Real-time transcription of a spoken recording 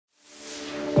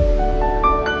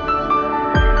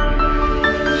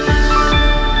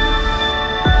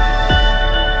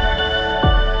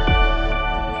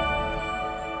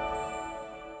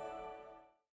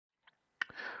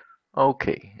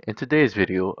Okay, in today's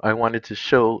video, I wanted to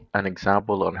show an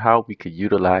example on how we could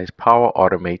utilize Power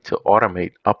Automate to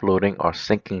automate uploading or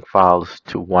syncing files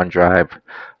to OneDrive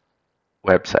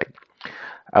website.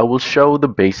 I will show the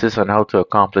basis on how to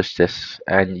accomplish this,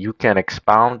 and you can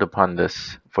expound upon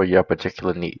this for your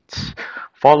particular needs.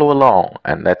 Follow along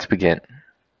and let's begin.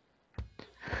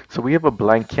 So we have a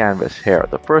blank canvas here.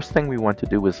 The first thing we want to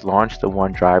do is launch the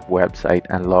OneDrive website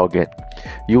and log in.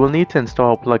 You will need to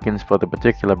install plugins for the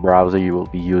particular browser you will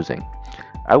be using.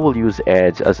 I will use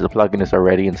Edge as the plugin is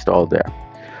already installed there.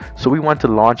 So we want to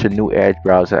launch a new Edge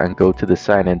browser and go to the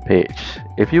sign in page.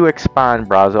 If you expand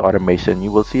browser automation,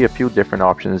 you will see a few different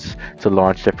options to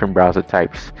launch different browser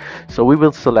types. So we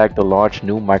will select the launch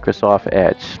new Microsoft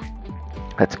Edge.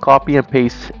 Let's copy and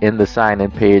paste in the sign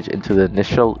in page into the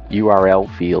initial URL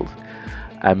field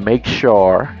and make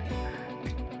sure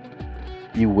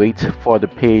you wait for the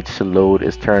page to load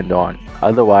is turned on,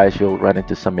 otherwise you'll run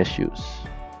into some issues.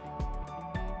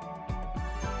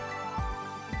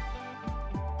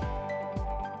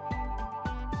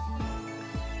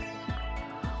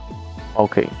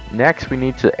 Okay, next we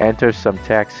need to enter some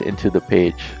text into the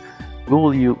page. We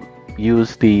will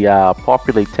use the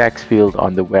populate text field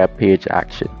on the web page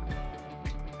action.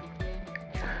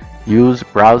 Use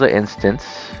browser instance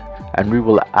and we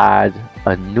will add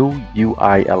a new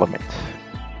UI element.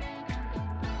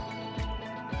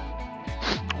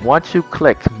 Once you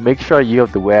click, make sure you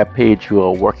have the web page you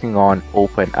are working on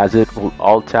open, as it will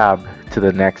alt tab to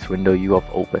the next window you have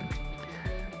opened.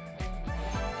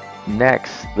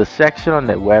 Next, the section on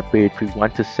the web page we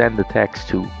want to send the text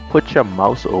to, put your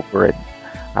mouse over it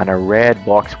and a red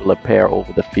box will appear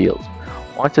over the field.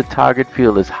 Once the target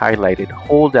field is highlighted,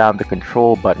 hold down the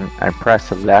control button and press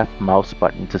the left mouse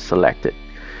button to select it.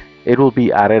 It will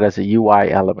be added as a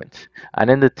UI element, and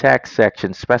in the text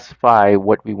section specify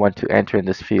what we want to enter in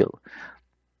this field.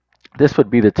 This would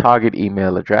be the target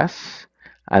email address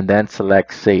and then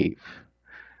select save.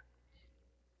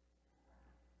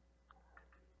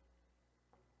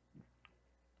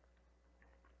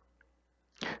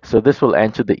 So this will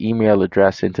enter the email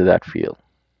address into that field.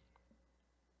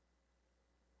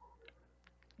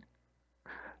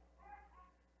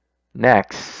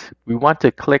 Next, we want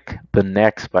to click the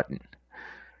next button.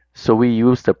 So we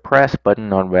use the press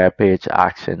button on web page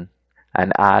action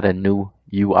and add a new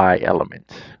UI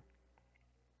element.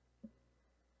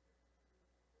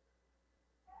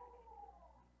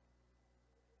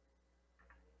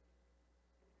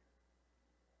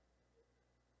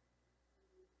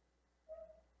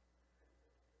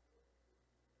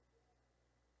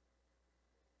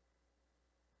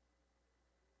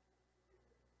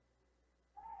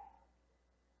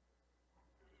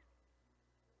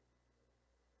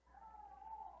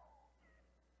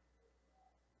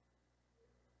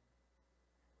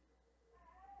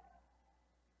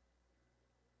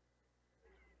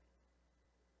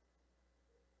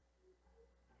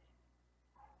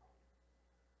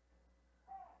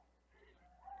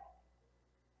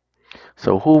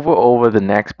 So hover over the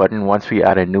next button once we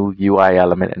add a new UI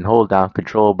element and hold down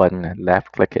control button and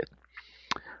left click it.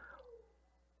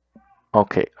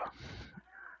 Okay,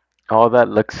 all that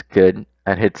looks good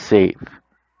and hit save.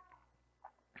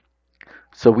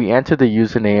 So we enter the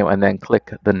username and then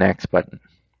click the next button.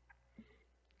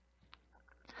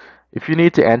 If you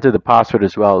need to enter the password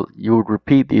as well, you would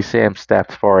repeat these same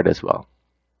steps for it as well.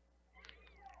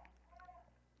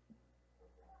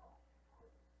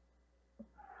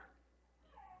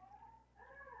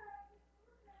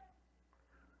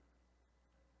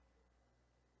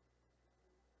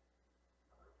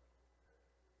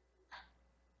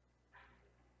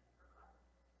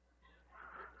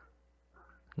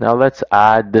 Now let's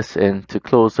add this in to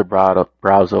close the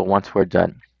browser once we're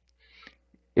done.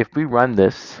 If we run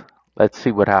this, let's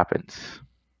see what happens.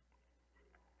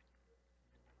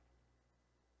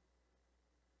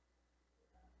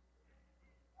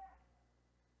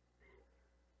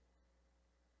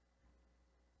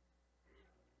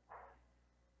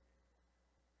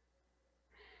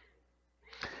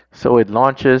 So it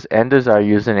launches, enters our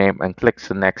username, and clicks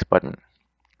the next button.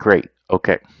 Great,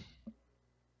 okay.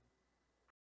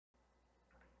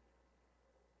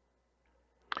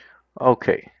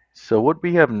 Okay, so what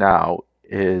we have now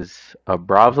is a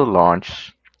browser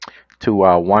launch to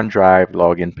our OneDrive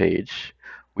login page.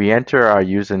 We enter our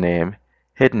username,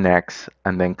 hit next,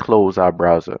 and then close our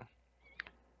browser.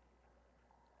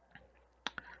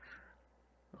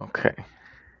 Okay,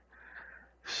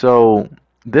 so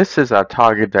this is our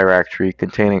target directory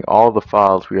containing all the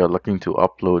files we are looking to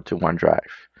upload to OneDrive.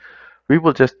 We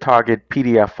will just target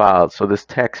PDF files, so this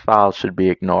text file should be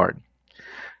ignored.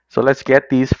 So let's get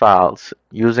these files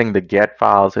using the get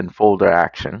files in folder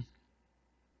action.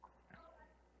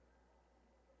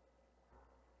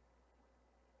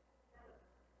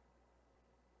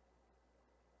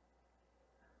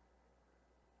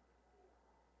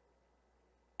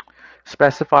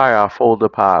 Specify our folder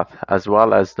path as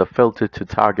well as the filter to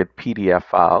target PDF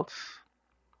files.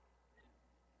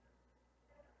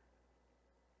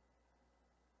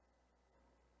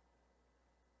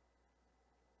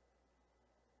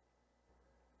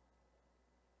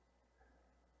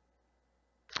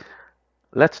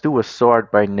 Let's do a sort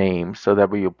by name so that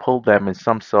we will pull them in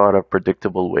some sort of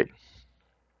predictable way.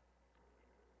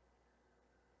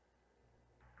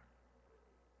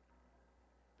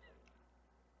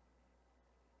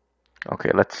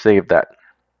 Okay, let's save that.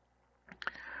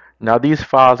 Now these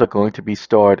files are going to be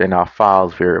stored in our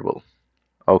files variable.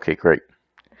 Okay, great.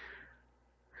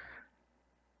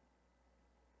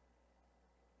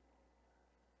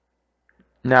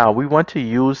 Now we want to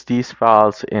use these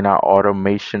files in our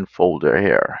automation folder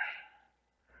here.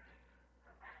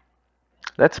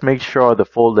 Let's make sure the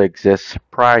folder exists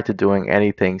prior to doing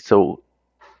anything. So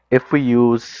if we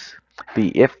use the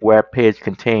if web page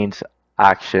contains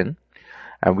action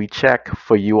and we check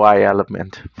for UI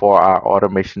element for our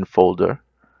automation folder,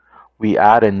 we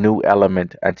add a new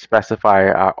element and specify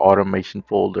our automation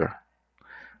folder.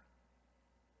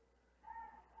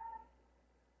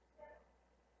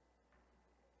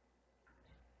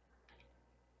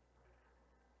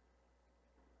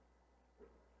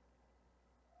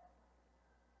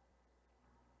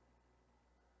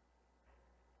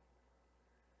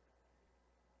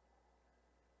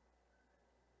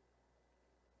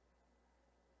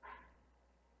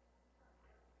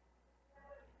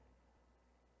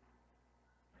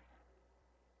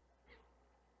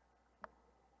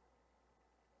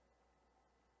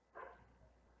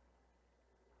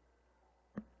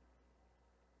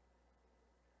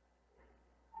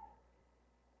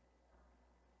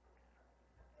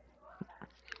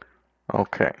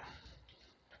 Okay.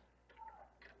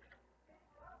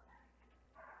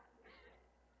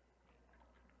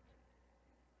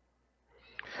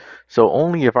 So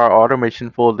only if our automation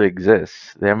folder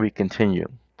exists, then we continue.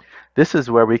 This is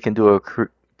where we can do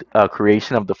a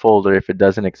creation of the folder if it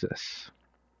doesn't exist.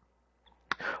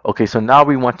 Okay, so now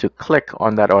we want to click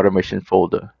on that automation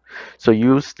folder. So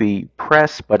use the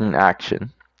press button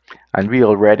action, and we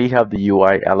already have the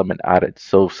UI element added.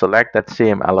 So select that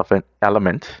same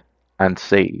element and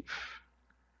save.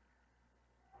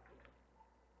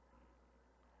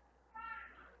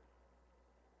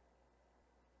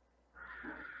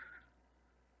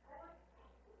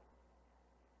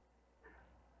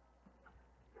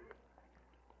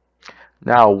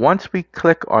 Now, once we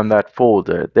click on that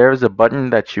folder, there's a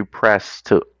button that you press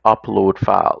to upload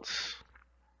files.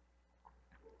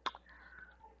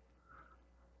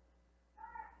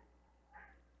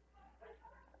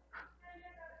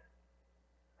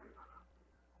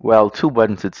 Well, two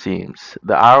buttons it seems.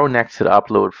 The arrow next to the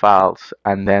upload files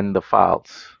and then the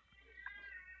files.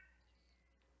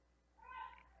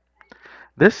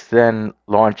 This then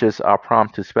launches our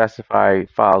prompt to specify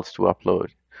files to upload.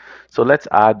 So let's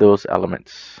add those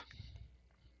elements.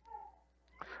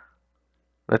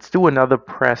 Let's do another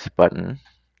press button,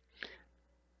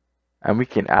 and we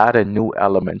can add a new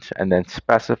element and then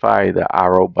specify the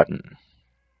arrow button.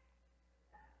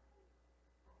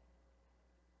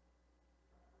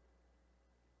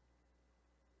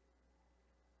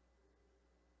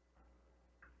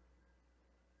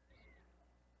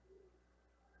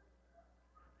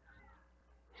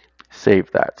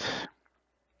 Save that.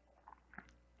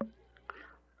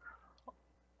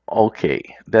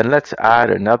 Okay, then let's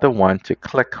add another one to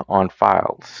click on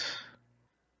files.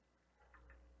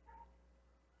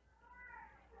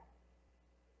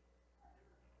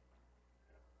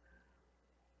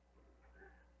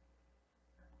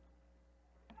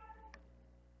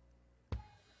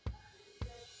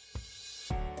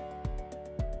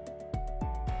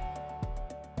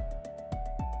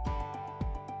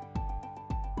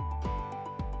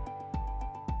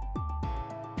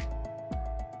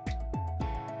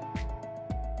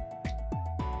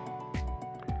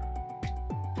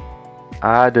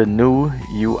 Add a new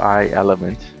UI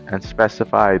element and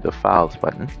specify the files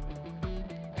button.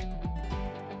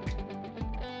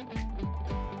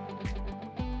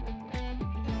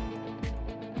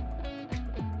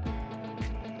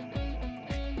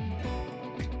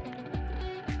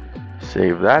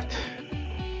 Save that.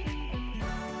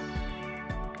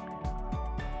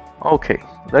 Okay,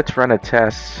 let's run a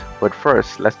test, but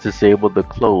first let's disable the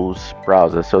close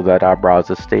browser so that our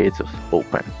browser stays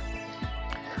open.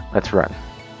 Let's run.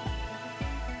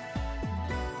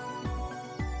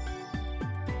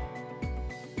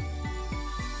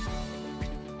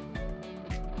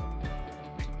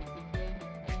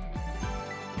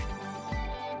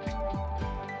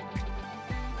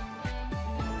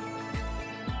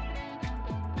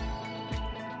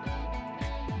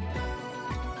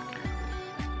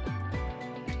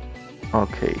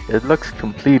 Okay, it looks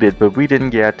completed, but we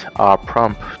didn't get our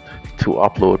prompt to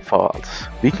upload files.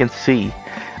 We can see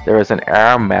there is an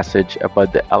error message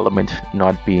about the element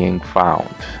not being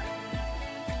found.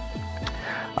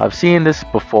 I've seen this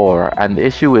before, and the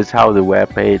issue is how the web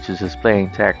page is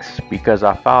displaying text because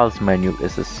our files menu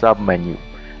is a submenu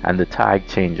and the tag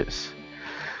changes.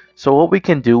 So what we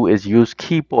can do is use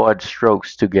keyboard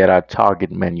strokes to get our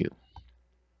target menu.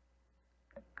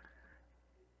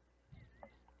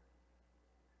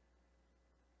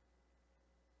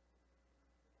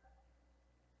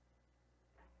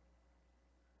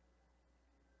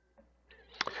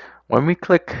 When we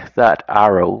click that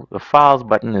arrow, the Files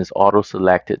button is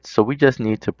auto-selected, so we just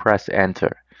need to press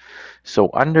Enter. So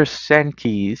under Send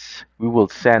Keys, we will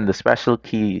send the special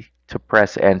key to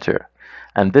press Enter.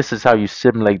 And this is how you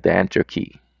simulate the Enter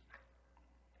key.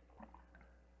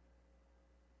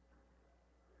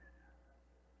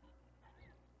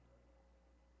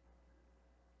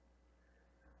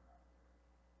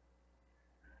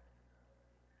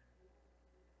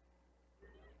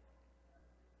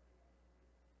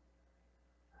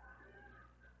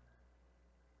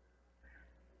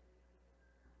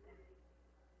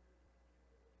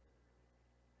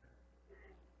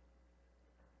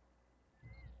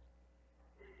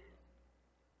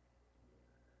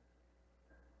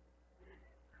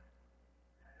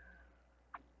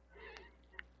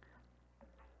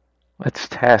 Let's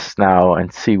test now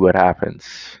and see what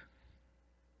happens.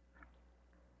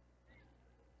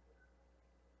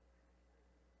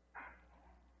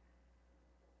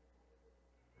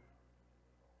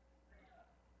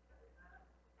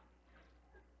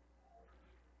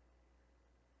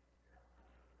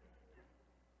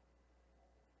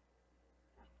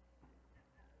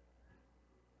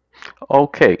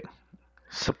 Okay,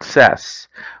 success.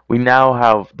 We now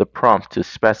have the prompt to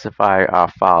specify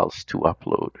our files to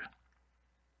upload.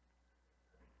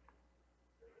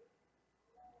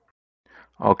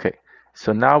 Okay,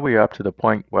 so now we are up to the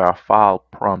point where our file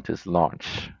prompt is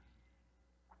launched.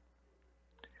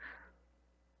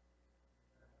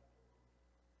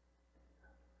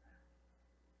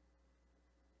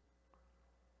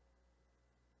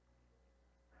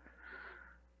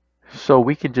 So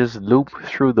we can just loop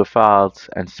through the files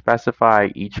and specify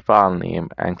each file name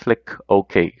and click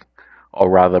OK, or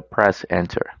rather press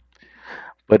Enter.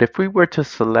 But if we were to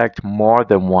select more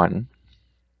than one,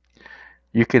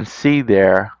 you can see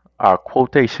there are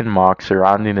quotation marks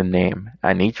surrounding the name,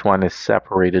 and each one is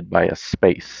separated by a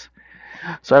space.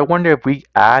 So I wonder if we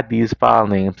add these file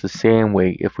names the same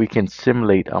way if we can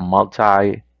simulate a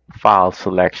multi-file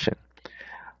selection.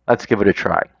 Let's give it a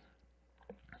try.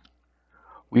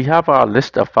 We have our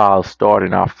list of files stored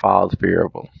in our files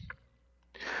variable.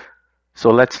 So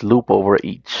let's loop over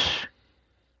each.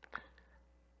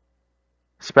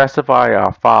 Specify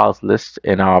our files list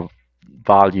in our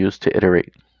values to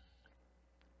iterate.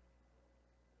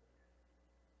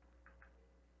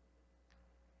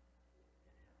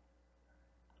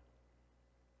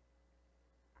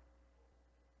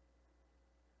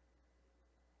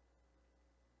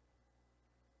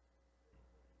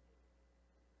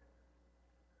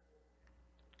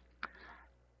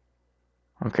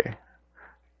 Okay.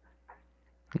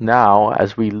 Now,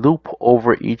 as we loop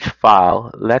over each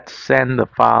file, let's send the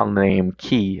file name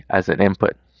key as an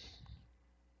input.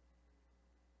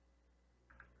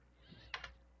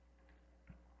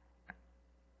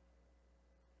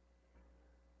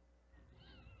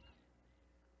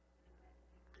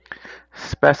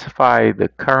 Specify the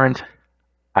current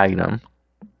item,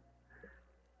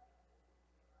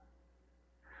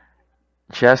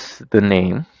 just the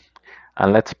name,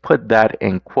 and let's put that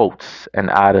in quotes and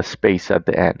add a space at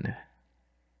the end.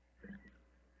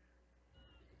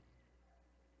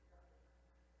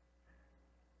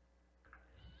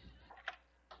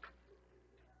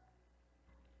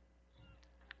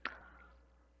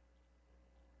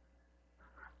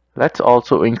 Let's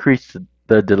also increase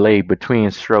the delay between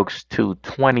strokes to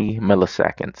 20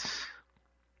 milliseconds.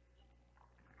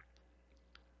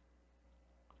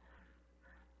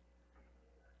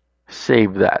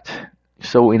 Save that.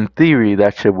 So in theory,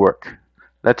 that should work.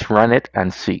 Let's run it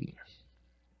and see.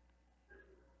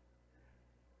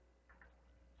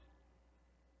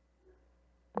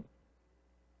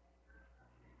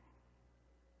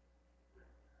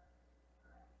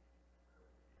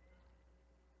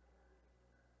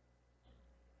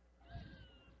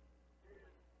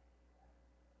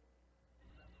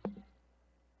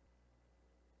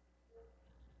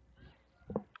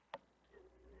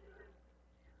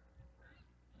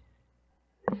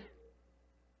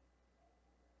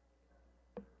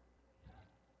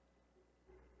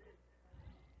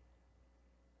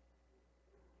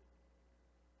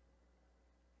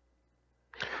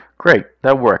 Great,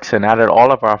 that works, and added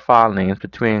all of our file names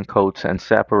between quotes and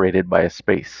separated by a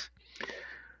space.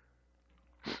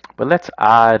 But let's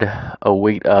add a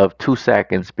wait of 2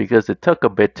 seconds because it took a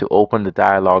bit to open the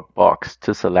dialog box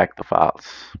to select the files.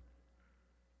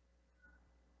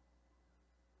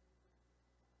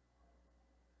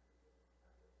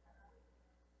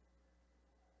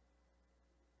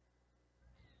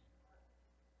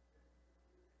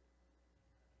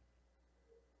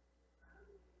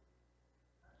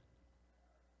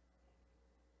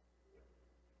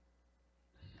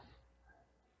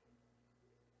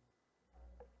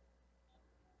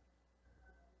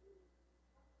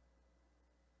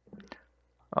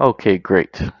 Okay,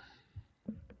 great.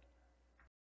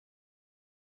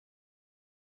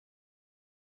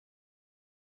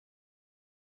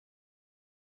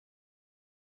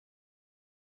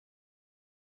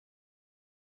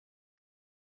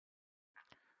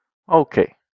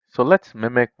 Okay, so let's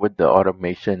mimic what the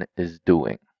automation is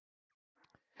doing.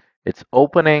 It's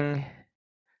opening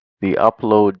the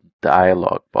upload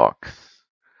dialog box,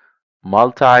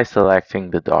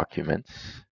 multi-selecting the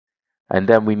documents, and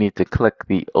then we need to click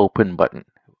the open button.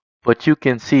 But you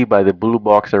can see by the blue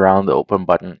box around the open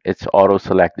button, it's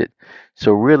auto-selected.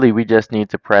 So really, we just need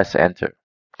to press enter.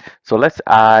 So let's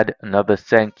add another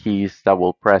send keys that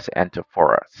will press enter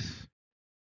for us.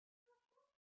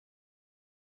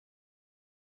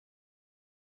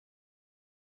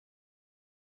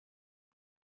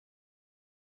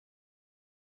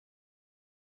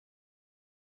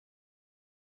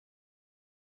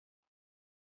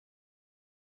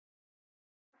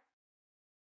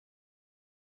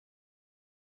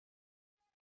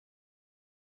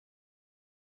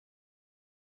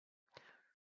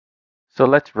 So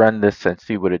let's run this and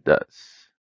see what it does.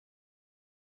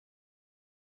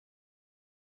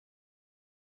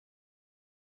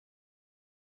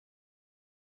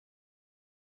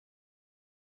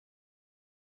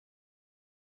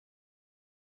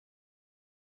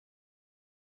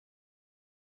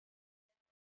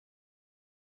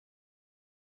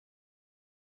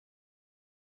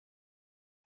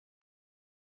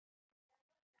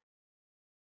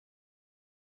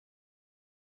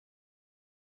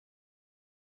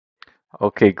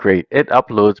 Okay, great. It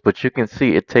uploads, but you can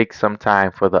see it takes some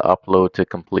time for the upload to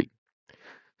complete.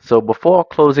 So before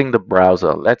closing the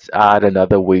browser, let's add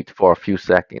another wait for a few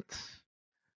seconds.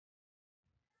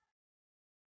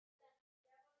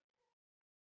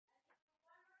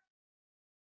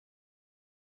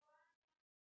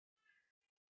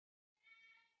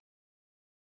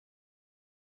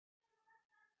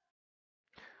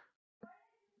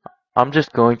 I'm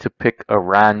just going to pick a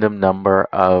random number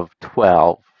of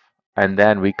 12 and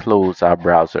then we close our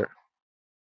browser.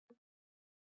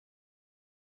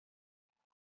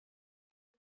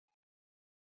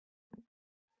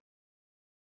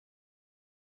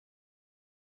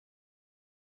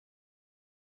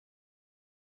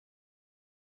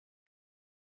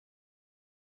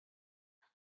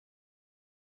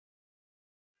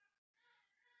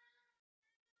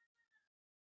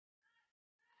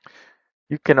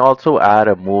 You can also add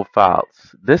a move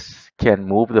files. This can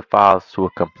move the files to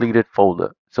a completed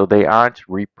folder so they aren't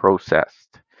reprocessed.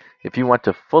 If you want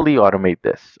to fully automate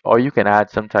this, or you can add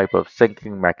some type of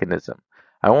syncing mechanism.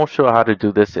 I won't show how to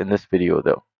do this in this video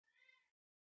though.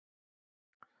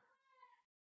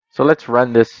 So let's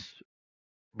run this,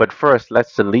 but first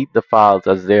let's delete the files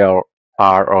as they are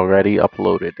already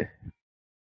uploaded.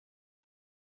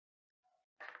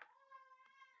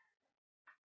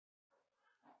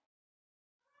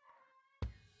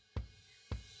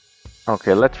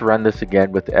 Okay, let's run this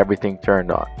again with everything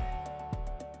turned on.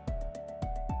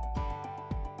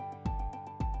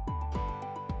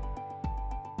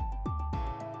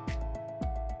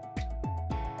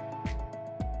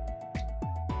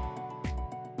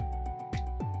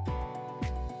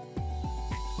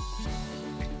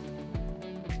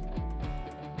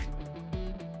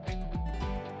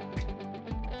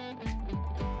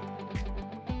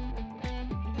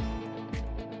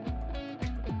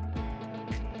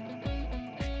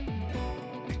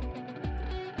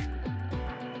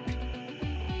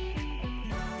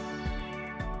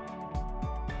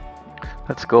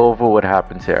 Let's go over what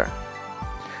happens here.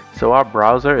 So our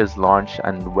browser is launched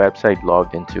and the website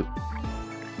logged into.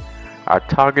 Our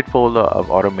target folder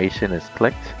of automation is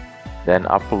clicked, then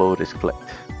upload is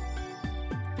clicked.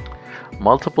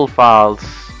 Multiple files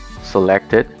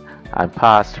selected and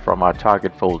passed from our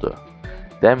target folder.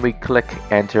 Then we click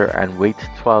enter and wait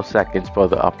 12 seconds for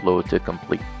the upload to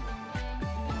complete.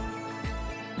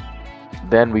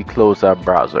 Then we close our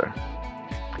browser.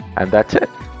 And that's it.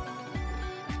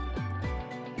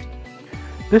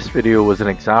 This video was an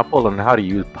example on how to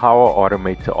use Power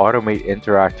Automate to automate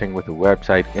interacting with a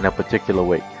website in a particular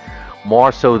way,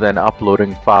 more so than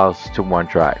uploading files to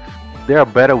OneDrive. There are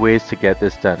better ways to get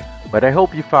this done, but I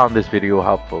hope you found this video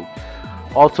helpful.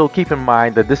 Also, keep in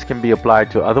mind that this can be applied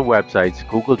to other websites,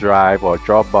 Google Drive or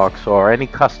Dropbox, or any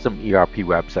custom ERP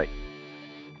website.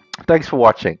 Thanks for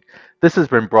watching. This has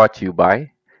been brought to you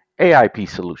by AIP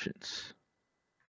Solutions.